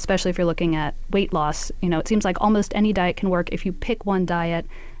know, especially if you're looking at weight loss. It seems like almost any diet can work if you pick one diet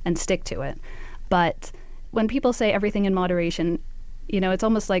and stick to it. But when people say everything in moderation, it's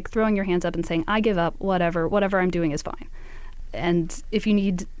almost like throwing your hands up and saying, I give up, whatever I'm doing is fine. And if you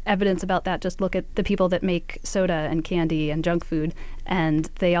need evidence about that, just look at the people that make soda and candy and junk food, and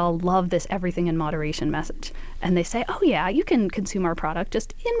they all love this everything in moderation message. And they say, oh yeah, you can consume our product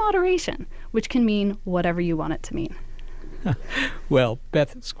just in moderation, which can mean whatever you want it to mean. Well,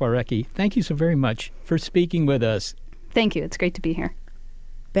 Beth Skwarecki, thank you so very much for speaking with us. Thank you. It's great to be here.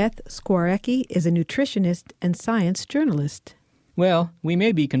 Beth Skwarecki is a nutritionist and science journalist. Well, we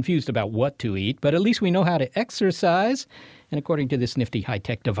may be confused about what to eat, but at least we know how to exercise. And according to this nifty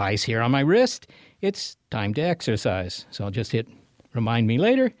high-tech device here on my wrist, it's time to exercise. So I'll just hit remind me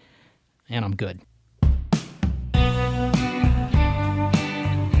later, and I'm good.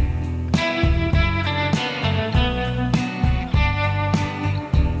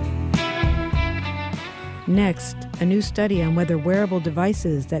 Next, a new study on whether wearable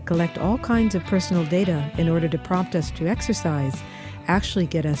devices that collect all kinds of personal data in order to prompt us to exercise actually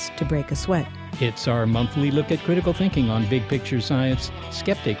get us to break a sweat. It's our monthly look at critical thinking on big picture science,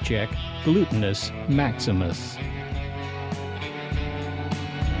 Skeptic Check, Glutenous, Maximus.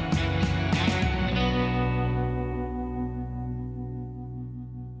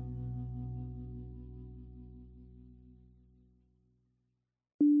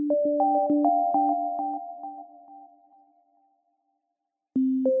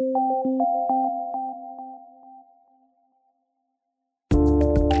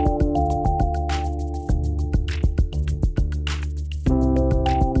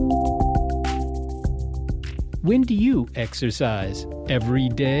 When do you exercise? Every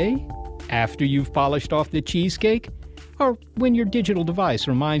day? After you've polished off the cheesecake? Or when your digital device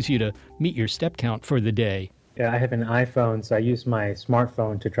reminds you to meet your step count for the day? Yeah, I have an iPhone, so I use my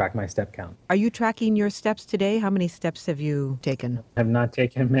smartphone to track my step count. Are you tracking your steps today? How many steps have you taken? I have not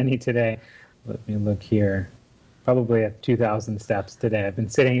taken many today. Let me look here. Probably at 2,000 steps today. I've been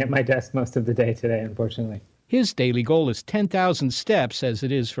sitting at my desk most of the day today, unfortunately. His daily goal is 10,000 steps, as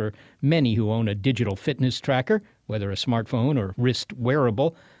it is for many who own a digital fitness tracker, whether a smartphone or wrist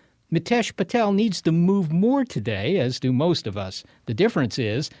wearable. Mitesh Patel needs to move more today, as do most of us. The difference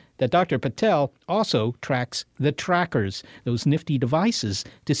is that Dr. Patel also tracks the trackers, those nifty devices,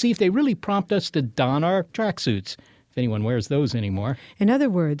 to see if they really prompt us to don our tracksuits, if anyone wears those anymore. In other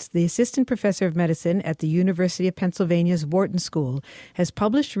words, the assistant professor of medicine at the University of Pennsylvania's Wharton School has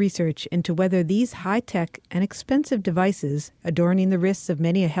published research into whether these high-tech and expensive devices, adorning the wrists of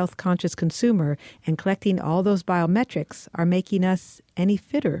many a health-conscious consumer and collecting all those biometrics, are making us any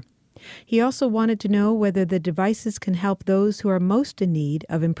fitter. He also wanted to know whether the devices can help those who are most in need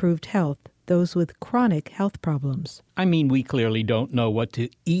of improved health, those with chronic health problems. I mean, we clearly don't know what to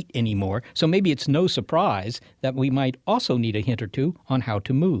eat anymore, so maybe it's no surprise that we might also need a hint or two on how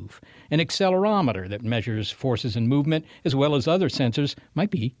to move. An accelerometer that measures forces and movement, as well as other sensors, might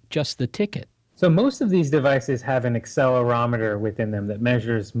be just the ticket. So most of these devices have an accelerometer within them that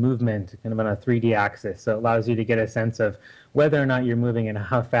measures movement kind of on a 3D axis. So it allows you to get a sense of whether or not you're moving and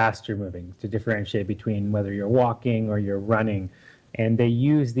how fast you're moving to differentiate between whether you're walking or you're running. And they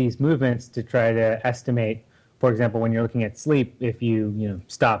use these movements to try to estimate, for example, when you're looking at sleep, if you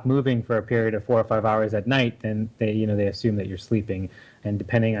stop moving for a period of 4 or 5 hours at night, then they assume that you're sleeping. And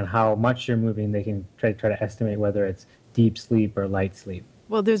depending on how much you're moving, they can try to estimate whether it's deep sleep or light sleep.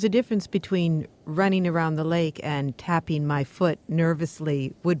 Well, there's a difference between running around the lake and tapping my foot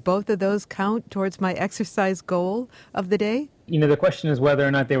nervously. Would both of those count towards my exercise goal of the day? The question is whether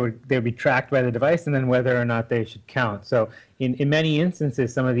or not they would be tracked by the device, and then whether or not they should count. So in many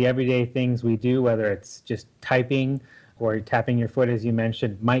instances, some of the everyday things we do, whether it's just typing or tapping your foot, as you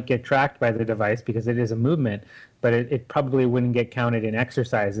mentioned, might get tracked by the device because it is a movement, but it probably wouldn't get counted in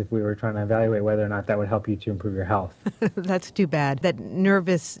exercise if we were trying to evaluate whether or not that would help you to improve your health. That's too bad. That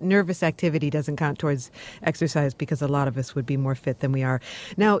nervous activity doesn't count towards exercise because a lot of us would be more fit than we are.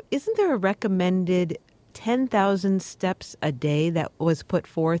 Now, isn't there a recommended 10,000 steps a day that was put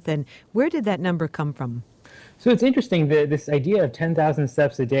forth, and where did that number come from? So it's interesting that this idea of 10,000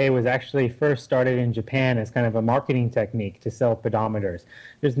 steps a day was actually first started in Japan as kind of a marketing technique to sell pedometers.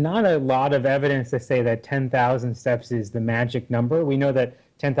 There's not a lot of evidence to say that 10,000 steps is the magic number. We know that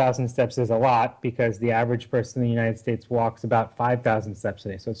 10,000 steps is a lot because the average person in the United States walks about 5,000 steps a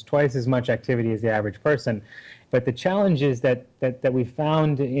day. So it's twice as much activity as the average person. But the challenge is that we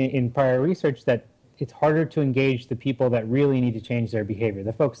found in prior research that it's harder to engage the people that really need to change their behavior.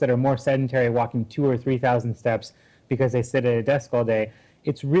 The folks that are more sedentary, walking 2,000 or 3,000 steps because they sit at a desk all day,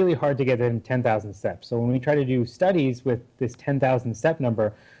 it's really hard to get them 10,000 steps. So when we try to do studies with this 10,000 step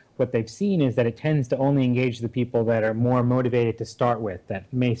number, what they've seen is that it tends to only engage the people that are more motivated to start with,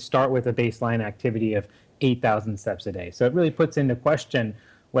 that may start with a baseline activity of 8,000 steps a day. So it really puts into question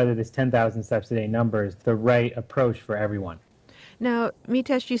whether this 10,000 steps a day number is the right approach for everyone. Now,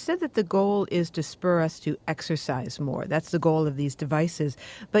 Mitesh, you said that the goal is to spur us to exercise more. That's the goal of these devices.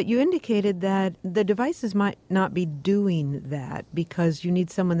 But you indicated that the devices might not be doing that because you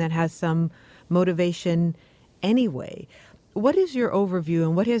need someone that has some motivation anyway. What is your overview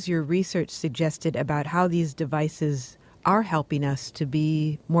and what has your research suggested about how these devices are helping us to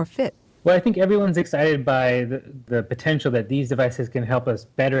be more fit? Well, I think everyone's excited by the potential that these devices can help us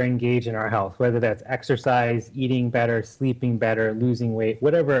better engage in our health, whether that's exercise, eating better, sleeping better, losing weight,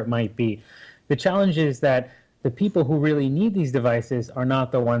 whatever it might be. The challenge is that the people who really need these devices are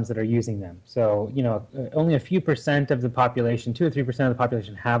not the ones that are using them. So, only a few percent of the population, 2 or 3% of the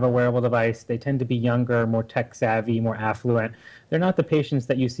population have a wearable device. They tend to be younger, more tech savvy, more affluent. They're not the patients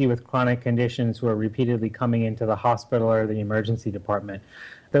that you see with chronic conditions who are repeatedly coming into the hospital or the emergency department.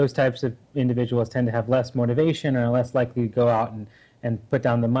 Those types of individuals tend to have less motivation and are less likely to go out and put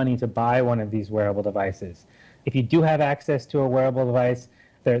down the money to buy one of these wearable devices. If you do have access to a wearable device,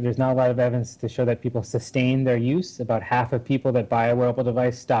 there's not a lot of evidence to show that people sustain their use. About half of people that buy a wearable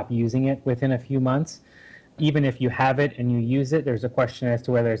device stop using it within a few months. Even if you have it and you use it, there's a question as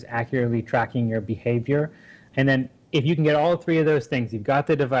to whether it's accurately tracking your behavior. And then if you can get all three of those things, you've got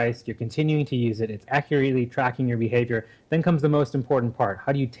the device, you're continuing to use it, it's accurately tracking your behavior, then comes the most important part.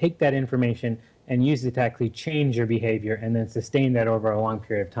 How do you take that information and use it to actually change your behavior and then sustain that over a long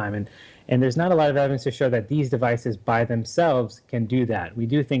period of time? And there's not a lot of evidence to show that these devices by themselves can do that. We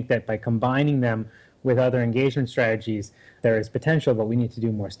do think that by combining them with other engagement strategies, there is potential, but we need to do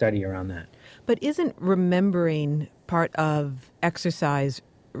more study around that. But isn't remembering part of exercise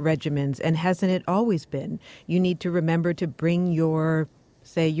regimens, and hasn't it always been? You need to remember to bring your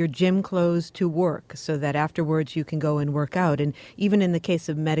gym clothes to work so that afterwards you can go and work out. And even in the case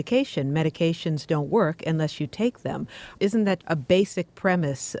of medications don't work unless you take them. Isn't that a basic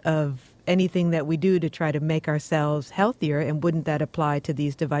premise of anything that we do to try to make ourselves healthier? And wouldn't that apply to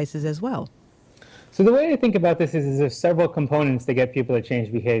these devices as well? So the way I think about this is there's several components to get people to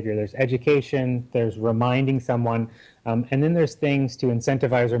change behavior. There's education, there's reminding someone, and then there's things to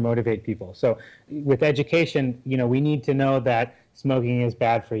incentivize or motivate people. So with education, we need to know that smoking is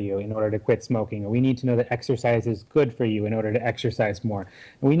bad for you in order to quit smoking, or we need to know that exercise is good for you in order to exercise more.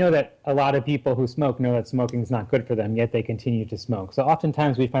 And we know that a lot of people who smoke know that smoking is not good for them, yet they continue to smoke. So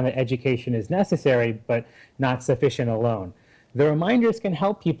oftentimes we find that education is necessary, but not sufficient alone. The reminders can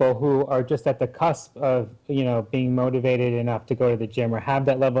help people who are just at the cusp of, being motivated enough to go to the gym or have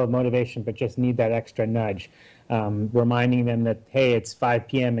that level of motivation, but just need that extra nudge. Reminding them that, hey, it's 5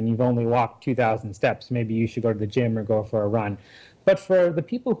 p.m. and you've only walked 2,000 steps. Maybe you should go to the gym or go for a run. But for the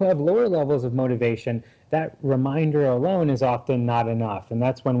people who have lower levels of motivation, that reminder alone is often not enough. And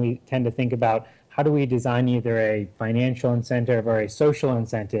that's when we tend to think about how do we design either a financial incentive or a social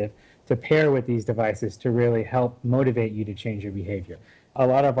incentive to pair with these devices to really help motivate you to change your behavior. A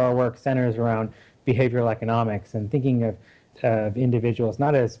lot of our work centers around behavioral economics and thinking of individuals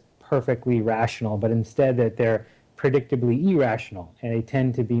not as perfectly rational, but instead that they're predictably irrational, and they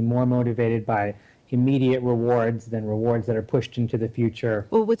tend to be more motivated by immediate rewards than rewards that are pushed into the future.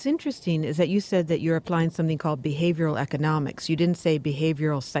 Well, what's interesting is that you said that you're applying something called behavioral economics. You didn't say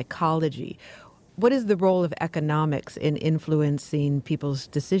behavioral psychology. What is the role of economics in influencing people's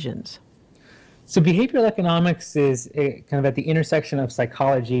decisions? So behavioral economics is kind of at the intersection of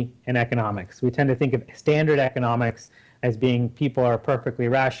psychology and economics. We tend to think of standard economics as being people are perfectly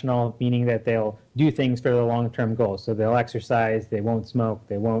rational, meaning that they'll do things for their long-term goals. So they'll exercise, they won't smoke,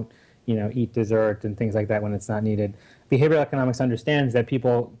 they won't eat dessert and things like that when it's not needed. Behavioral economics understands that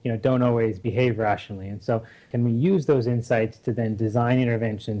people, don't always behave rationally. And so can we use those insights to then design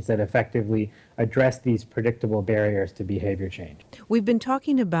interventions that effectively address these predictable barriers to behavior change? We've been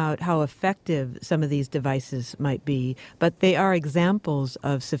talking about how effective some of these devices might be, but they are examples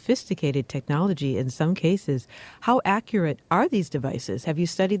of sophisticated technology in some cases. How accurate are these devices? Have you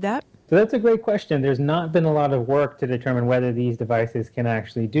studied that? So that's a great question. There's not been a lot of work to determine whether these devices can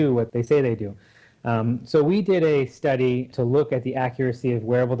actually do what they say they do. So we did a study to look at the accuracy of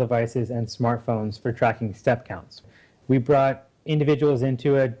wearable devices and smartphones for tracking step counts. We brought individuals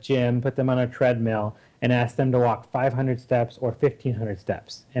into a gym, put them on a treadmill, and asked them to walk 500 steps or 1,500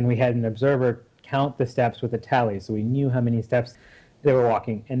 steps. And we had an observer count the steps with a tally, so we knew how many steps they were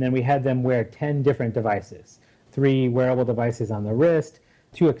walking. And then we had them wear 10 different devices, 3 wearable devices on the wrist,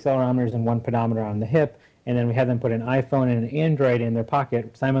 2 accelerometers and 1 pedometer on the hip, and then we had them put an iPhone and an Android in their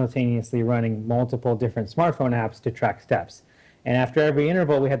pocket, simultaneously running multiple different smartphone apps to track steps. And after every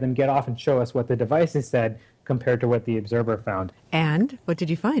interval, we had them get off and show us what the devices said compared to what the observer found. And what did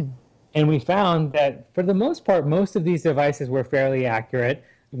you find? And we found that, for the most part, most of these devices were fairly accurate.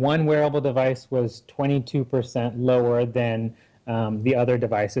 One wearable device was 22% lower than the other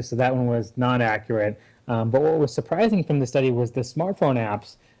devices, so that one was not accurate. But what was surprising from the study was the smartphone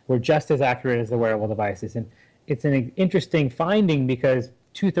apps were just as accurate as the wearable devices. And it's an interesting finding because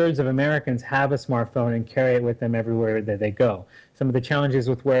 2/3 of Americans have a smartphone and carry it with them everywhere that they go. Some of the challenges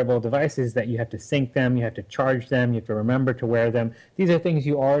with wearable devices is that you have to sync them, you have to charge them, you have to remember to wear them. These are things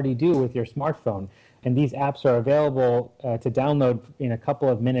you already do with your smartphone. And these apps are available to download in a couple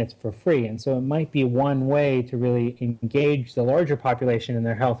of minutes for free. And so it might be one way to really engage the larger population in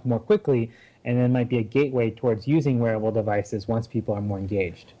their health more quickly, and then might be a gateway towards using wearable devices once people are more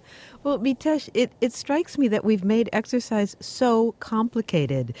engaged. Well, Mitesh, it strikes me that we've made exercise so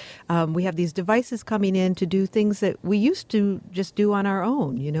complicated. We have these devices coming in to do things that we used to just do on our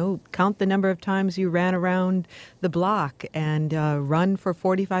own. Count the number of times you ran around the block and run for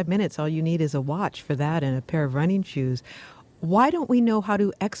 45 minutes. All you need is a watch for that and a pair of running shoes. Why don't we know how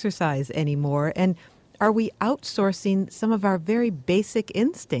to exercise anymore? And are we outsourcing some of our very basic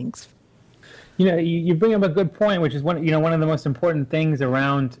instincts? You bring up a good point, which is one of the most important things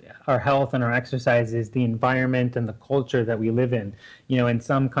around our health and our exercise is the environment and the culture that we live in. In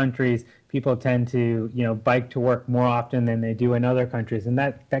some countries, people tend to, bike to work more often than they do in other countries, and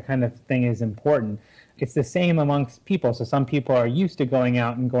that kind of thing is important. It's the same amongst people. So some people are used to going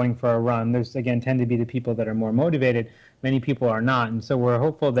out and going for a run. There's, again, tend to be the people that are more motivated. Many people are not. And so we're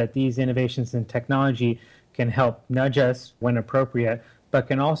hopeful that these innovations in technology can help nudge us when appropriate, but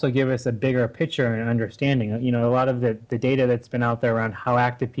can also give us a bigger picture and understanding. A lot of the data that's been out there around how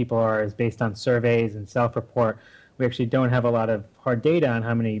active people are is based on surveys and self-report. We actually don't have a lot of hard data on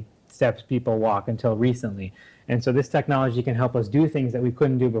how many steps people walk until recently. And so this technology can help us do things that we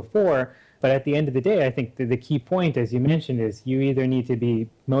couldn't do before. But at the end of the day, I think the key point, as you mentioned, is you either need to be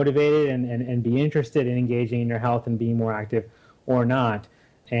motivated and be interested in engaging in your health and being more active or not.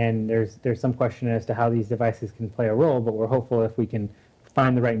 And there's some question as to how these devices can play a role, but we're hopeful if we can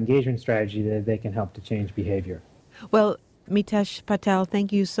find the right engagement strategy that they can help to change behavior. Well, Mitesh Patel,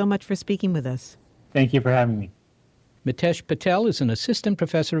 thank you so much for speaking with us. Thank you for having me. Mitesh Patel is an assistant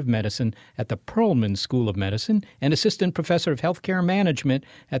professor of medicine at the Perlman School of Medicine and assistant professor of healthcare management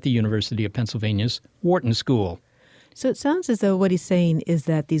at the University of Pennsylvania's Wharton School. So it sounds as though what he's saying is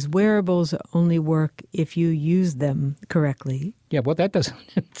that these wearables only work if you use them correctly. Yeah, well, that doesn't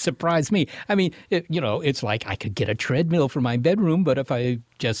surprise me. I mean, it's like I could get a treadmill for my bedroom, but if I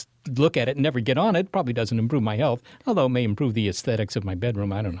just look at it and never get on it, probably doesn't improve my health, although it may improve the aesthetics of my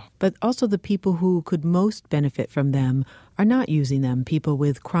bedroom. I don't know. But also the people who could most benefit from them are not using them, people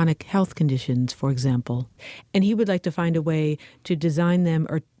with chronic health conditions, for example. And he would like to find a way to design them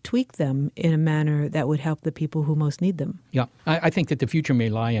or tweak them in a manner that would help the people who most need them. Yeah, I think that the future may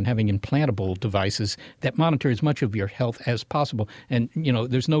lie in having implantable devices that monitor as much of your health as possible. And,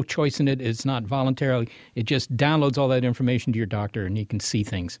 there's no choice in it. It's not voluntary. It just downloads all that information to your doctor and you can see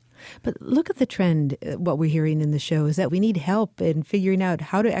things. But look at the trend. What we're hearing in the show is that we need help in figuring out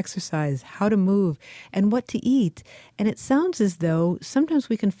how to exercise, how to move, and what to eat. And it sounds as though sometimes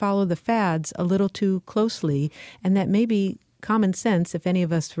we can follow the fads a little too closely, and that maybe common sense, if any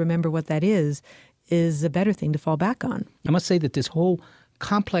of us remember what that is a better thing to fall back on. I must say that this whole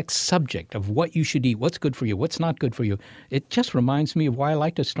complex subject of what you should eat, what's good for you, what's not good for you, it just reminds me of why I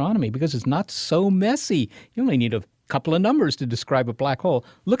liked astronomy, because it's not so messy. You only need a couple of numbers to describe a black hole.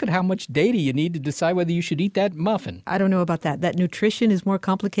 Look at how much data you need to decide whether you should eat that muffin. I don't know about that. That nutrition is more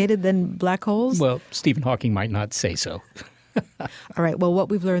complicated than black holes? Well, Stephen Hawking might not say so. All right. Well, what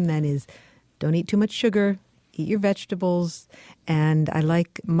we've learned then is don't eat too much sugar, eat your vegetables, and I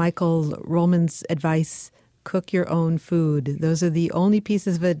like Michael Ruhlman's advice, cook your own food. Those are the only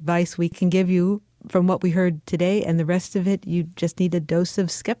pieces of advice we can give you from what we heard today, and the rest of it, you just need a dose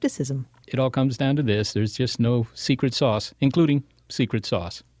of skepticism. It all comes down to this. There's just no secret sauce, including secret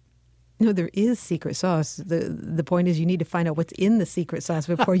sauce. No, there is secret sauce. The point is you need to find out what's in the secret sauce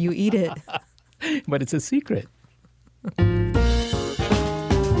before you eat it. But it's a secret.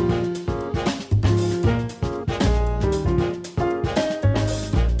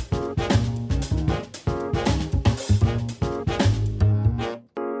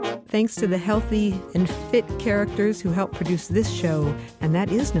 Thanks to the healthy and fit characters who help produce this show, and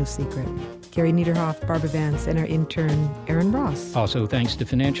that is no secret. Gary Niederhoff, Barbara Vance, and our intern, Aaron Ross. Also, thanks to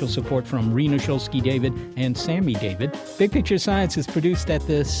financial support from Rena Shulsky-David and Sammy David. Big Picture Science is produced at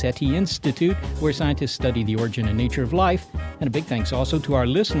the SETI Institute, where scientists study the origin and nature of life. And a big thanks also to our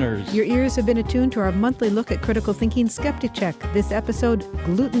listeners. Your ears have been attuned to our monthly look at critical thinking Skeptic Check. This episode,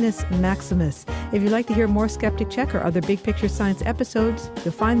 Glutenous Maximus. If you'd like to hear more Skeptic Check or other Big Picture Science episodes,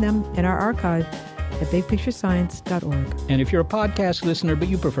 you'll find them in our archive at bigpicturescience.org. And if you're a podcast listener, but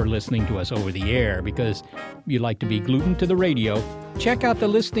you prefer listening to us over the air because you like to be glutened to the radio, check out the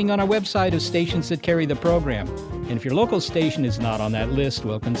listing on our website of stations that carry the program. And if your local station is not on that list,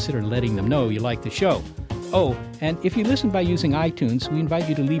 well, consider letting them know you like the show. Oh, and if you listen by using iTunes, we invite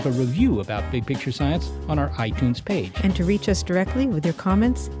you to leave a review about Big Picture Science on our iTunes page. And to reach us directly with your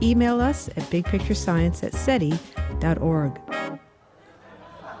comments, email us at bigpicturescience@seti.org.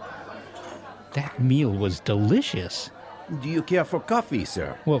 That meal was delicious. Do you care for coffee,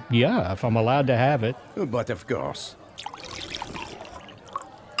 sir? Well, yeah, if I'm allowed to have it. But of course.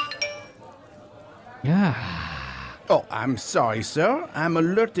 Yeah. Oh, I'm sorry, sir. I'm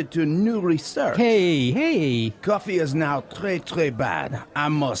alerted to new research. Hey. Coffee is now très bad. I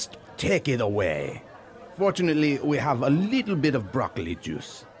must take it away. Fortunately, we have a little bit of broccoli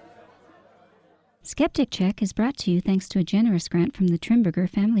juice. Skeptic Check is brought to you thanks to a generous grant from the Trimberger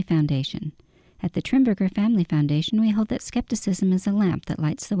Family Foundation. At the Trimberger Family Foundation, we hold that skepticism is a lamp that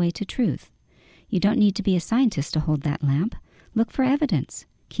lights the way to truth. You don't need to be a scientist to hold that lamp. Look for evidence.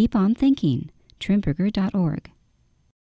 Keep on thinking. Trimberger.org.